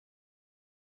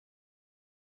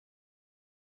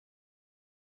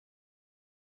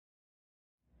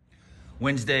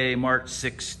Wednesday, March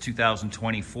 6,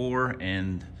 2024,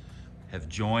 and have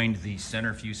joined the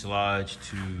center fuselage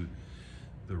to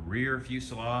the rear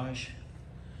fuselage.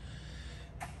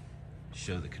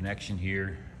 Show the connection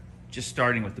here. Just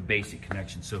starting with the basic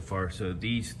connection so far. So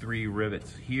these 3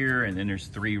 rivets here, and then there's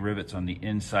 3 rivets on the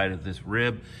inside of this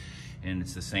rib, and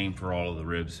it's the same for all of the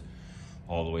ribs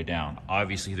all the way down.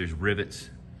 Obviously there's rivets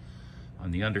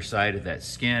on the underside of that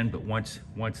skin, but once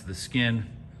the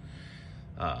skin,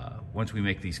 once we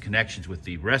make these connections with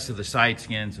the rest of the side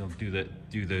skins, we'll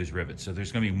do those rivets. So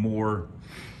there's going to be more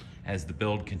as the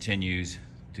build continues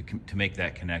to make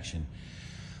that connection.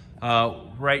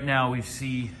 Right now we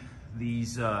see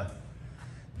these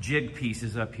jig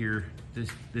pieces up here,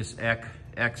 this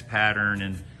X pattern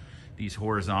and these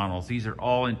horizontals. These are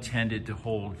all intended to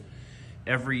hold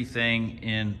everything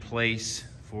in place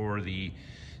for the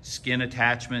skin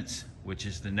attachments, which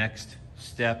is the next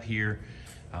step here.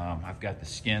 I've got the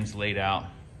skins laid out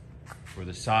for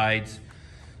the sides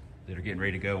that are getting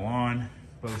ready to go on,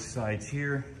 both sides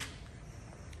here.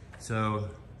 So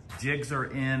jigs are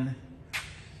in,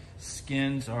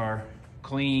 skins are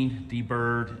cleaned,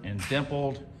 deburred, and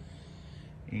dimpled,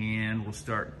 and we'll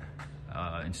start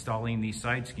installing these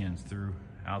side skins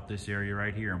throughout this area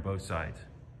right here on both sides.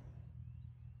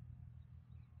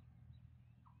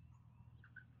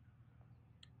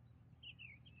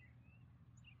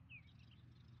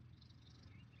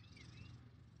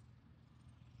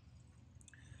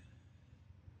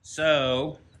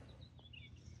 So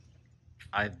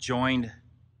I've joined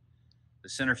the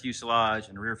center fuselage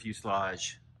and rear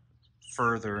fuselage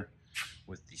further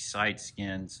with the side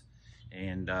skins,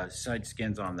 and side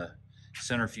skins on the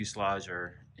center fuselage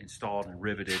are installed and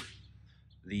riveted.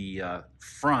 The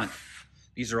front,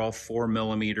 these are all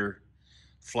 4mm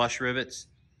flush rivets,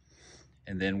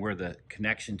 and then where the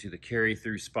connection to the carry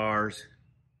through spars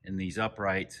and these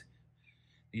uprights,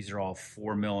 these are all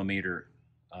 4mm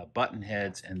button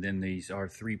heads, and then these are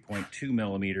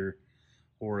 3.2mm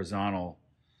horizontal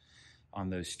on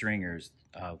those stringers,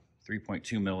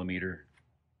 3.2mm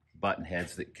button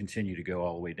heads that continue to go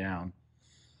all the way down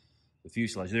the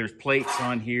fuselage. There's plates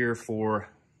on here for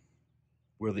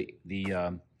where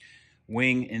the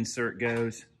wing insert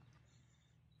goes.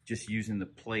 Just using the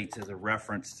plates as a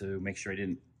reference to make sure I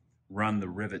didn't run the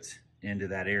rivets into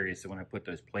that area. So when I put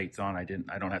those plates on, I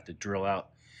don't have to drill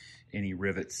out any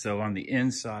rivets. So on the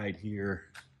inside here,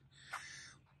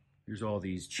 there's all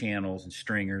these channels and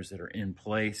stringers that are in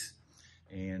place,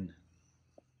 and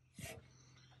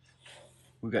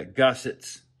we've got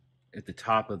gussets at the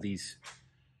top of these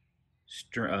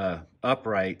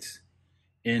uprights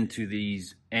into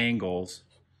these angles,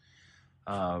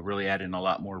 really adding a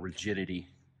lot more rigidity.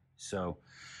 So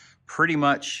pretty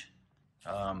much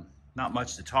not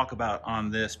much to talk about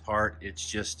on this part. It's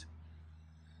just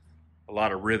a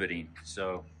lot of riveting.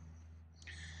 So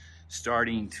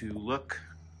starting to look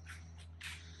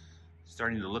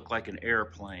like an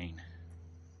airplane.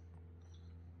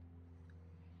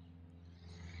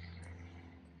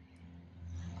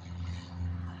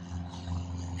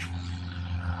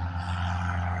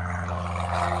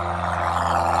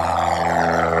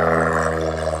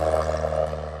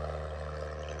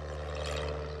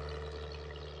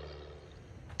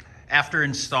 After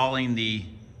installing the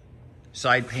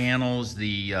side panels,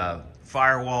 the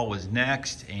firewall was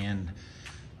next, and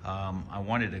I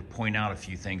wanted to point out a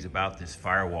few things about this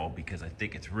firewall because I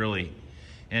think it's really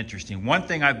interesting. One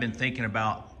thing I've been thinking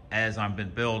about as I've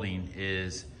been building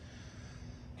is,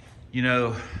 you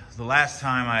know, the last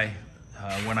time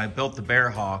when I built the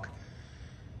Bearhawk,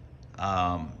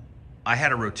 I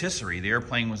had a rotisserie. The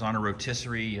airplane was on a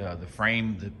rotisserie. The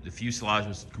frame, the fuselage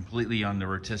was completely on the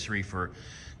rotisserie for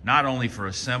not only for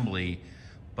assembly,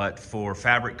 but for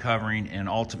fabric covering and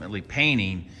ultimately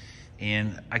painting.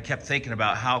 And I kept thinking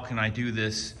about how can I do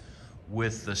this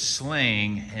with the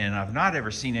sling, and I've not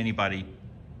ever seen anybody.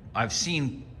 I've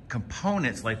seen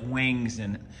components like wings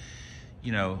and,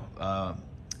 you know,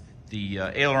 the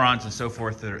ailerons and so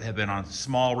forth that have been on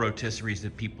small rotisseries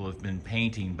that people have been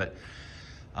painting, but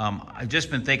I've just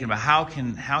been thinking about how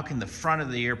can the front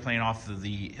of the airplane off of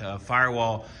the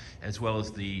firewall as well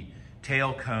as the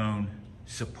tail cone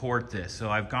support this. So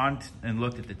I've gone and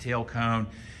looked at the tail cone,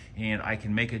 and I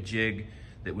can make a jig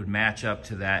that would match up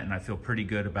to that, and I feel pretty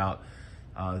good about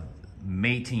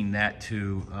mating that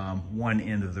to one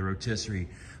end of the rotisserie.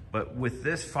 But with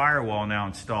this firewall now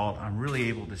installed, I'm really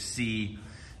able to see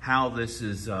how this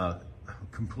is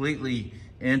completely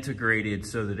integrated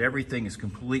so that everything is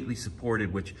completely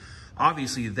supported, which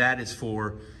obviously that is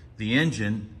for the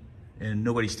engine, and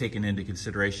nobody's taken into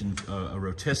consideration a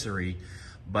rotisserie.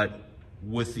 But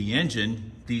with the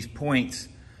engine, these points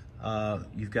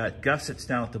You've got gussets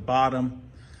down at the bottom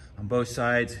on both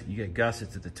sides. You get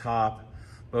gussets at the top,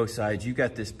 both sides. You've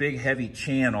got this big heavy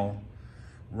channel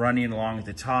running along at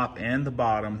the top and the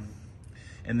bottom.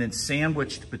 And then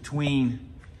sandwiched between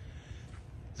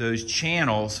those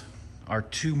channels are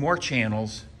two more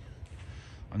channels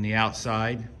on the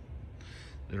outside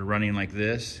that are running like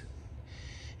this.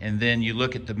 And then you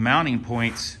look at the mounting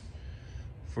points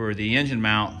for the engine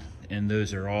mount, and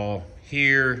those are all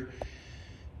here,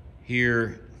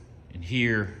 here, and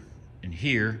here, and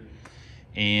here.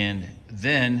 And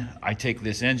then I take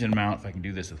this engine mount, if I can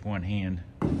do this with one hand,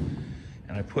 and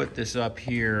I put this up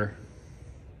here,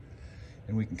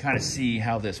 and we can kind of see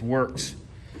how this works.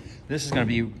 This is going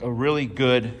to be a really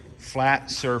good flat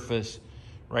surface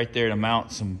right there to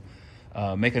mount some,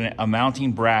 make a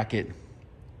mounting bracket.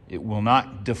 It will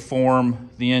not deform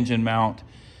the engine mount.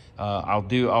 I'll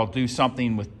do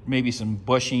something with maybe some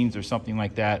bushings or something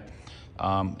like that,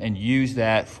 and use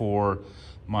that for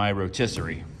my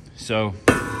rotisserie. So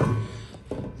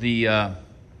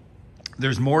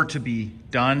there's more to be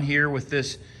done here with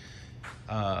this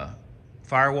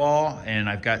firewall, and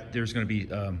there's going to be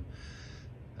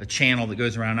a channel that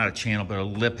goes around, not a channel, but a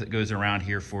lip that goes around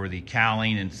here for the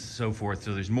cowling and so forth.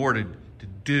 So there's more to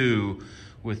do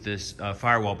with this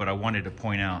firewall, but I wanted to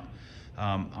point out,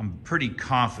 I'm pretty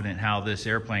confident how this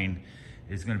airplane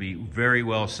is going to be very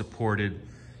well supported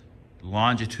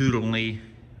longitudinally,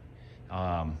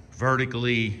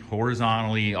 vertically,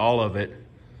 horizontally, all of it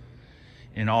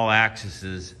in all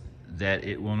axes, that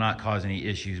it will not cause any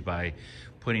issues by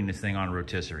putting this thing on a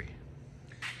rotisserie.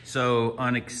 So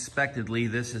unexpectedly,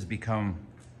 this has become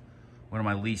one of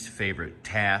my least favorite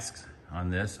tasks on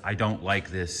this. I don't like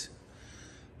this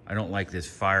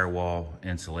firewall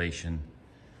insulation.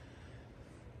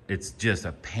 It's just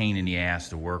a pain in the ass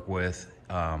to work with.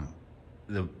 On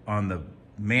the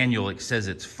manual, it says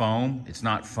it's foam. It's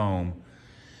not foam.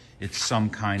 It's some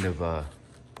kind of a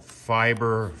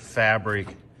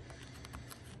fabric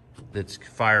that's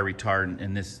fire retardant.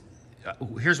 And this,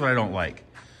 here's what I don't like.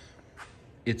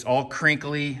 It's all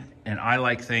crinkly, and I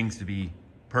like things to be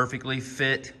perfectly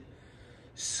fit,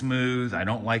 smooth. I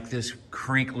don't like this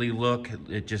crinkly look.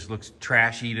 It just looks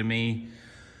trashy to me.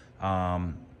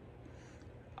 I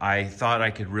thought I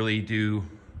could really do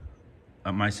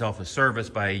myself a service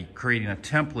by creating a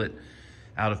template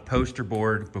out of poster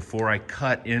board before I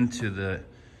cut into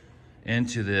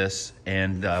this,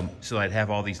 and so I'd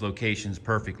have all these locations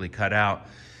perfectly cut out.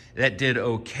 That did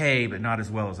okay, but not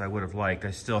as well as I would have liked.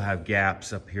 I still have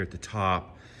gaps up here at the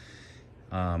top,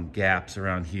 gaps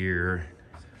around here,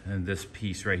 and this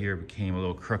piece right here became a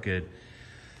little crooked.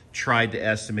 Tried to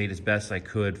estimate as best I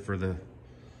could for the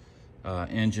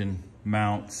engine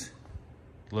mounts,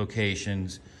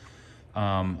 locations.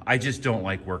 I just don't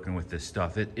like working with this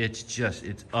stuff.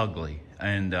 It's ugly,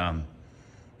 and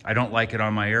I don't like it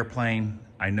on my airplane.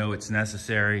 I know it's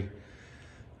necessary.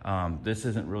 This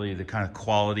isn't really the kind of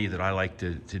quality that I like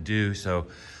to do, so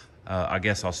I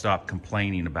guess I'll stop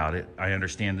complaining about it. I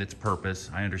understand its purpose.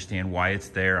 I understand why it's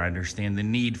there. I understand the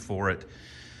need for it.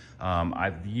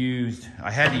 I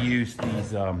had to use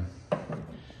these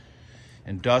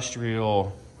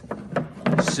industrial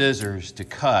scissors to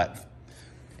cut,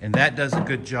 and that does a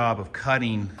good job of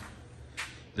cutting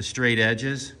the straight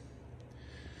edges,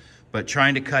 but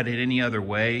trying to cut it any other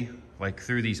way, like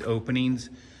through these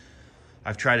openings,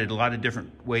 I've tried a lot of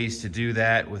different ways to do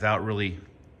that without really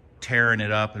tearing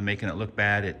it up and making it look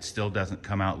bad. It still doesn't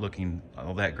come out looking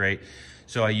all that great.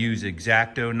 So I use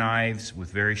X-Acto knives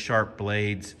with very sharp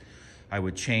blades. I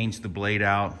would change the blade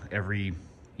out every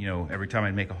time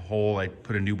I make a hole, I'd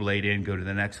put a new blade in, go to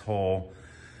the next hole.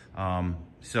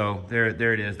 So there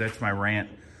it is. That's my rant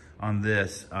on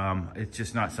this. It's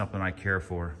just not something I care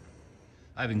for.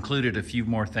 I've included a few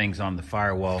more things on the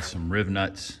firewall, some riv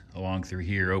nuts along through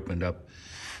here, opened up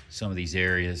some of these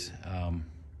areas.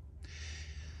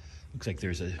 Looks like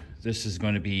this is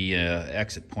going to be an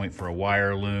exit point for a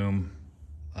wire loom.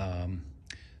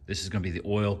 This is going to be the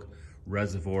oil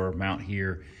reservoir mount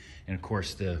here. And of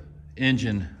course the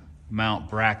engine mount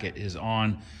bracket is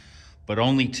on, but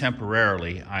only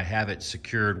temporarily. I have it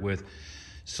secured with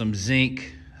some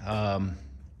zinc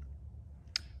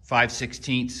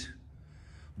 5/16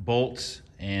 bolts,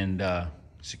 and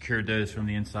secured those from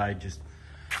the inside,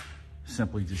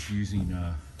 simply using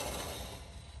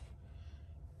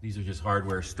these are just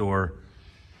hardware store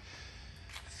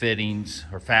fittings,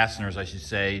 or fasteners I should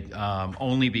say,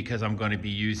 only because I'm going to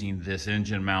be using this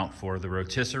engine mount for the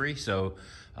rotisserie. So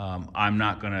I'm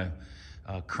not going to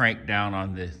crank down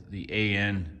on the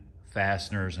AN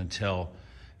fasteners until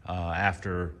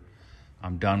after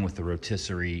I'm done with the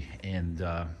rotisserie and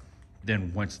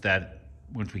then once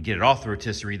we get it off the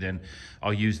rotisserie, then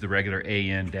I'll use the regular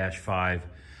AN-5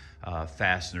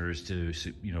 fasteners to,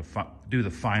 you know, do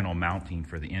the final mounting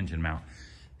for the engine mount.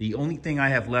 The only thing I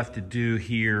have left to do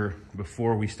here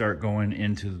before we start going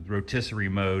into rotisserie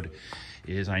mode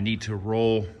is I need to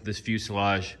roll this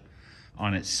fuselage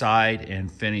on its side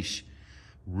and finish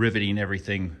riveting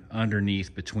everything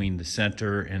underneath between the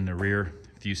center and the rear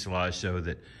fuselage so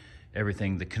that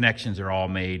everything, the connections are all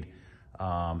made,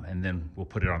 and then we'll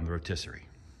put it on the rotisserie.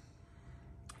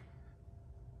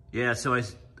 Yeah, so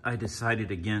I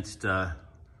decided against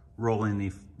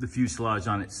rolling the fuselage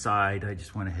on its side. I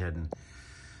just went ahead and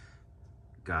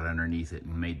got underneath it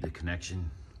and made the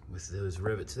connection with those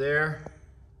rivets there.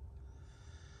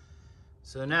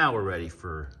 So now we're ready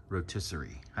for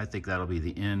rotisserie. I think that'll be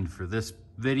the end for this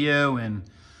video, and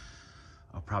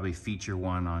I'll probably feature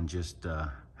one on just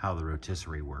how the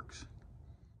rotisserie works.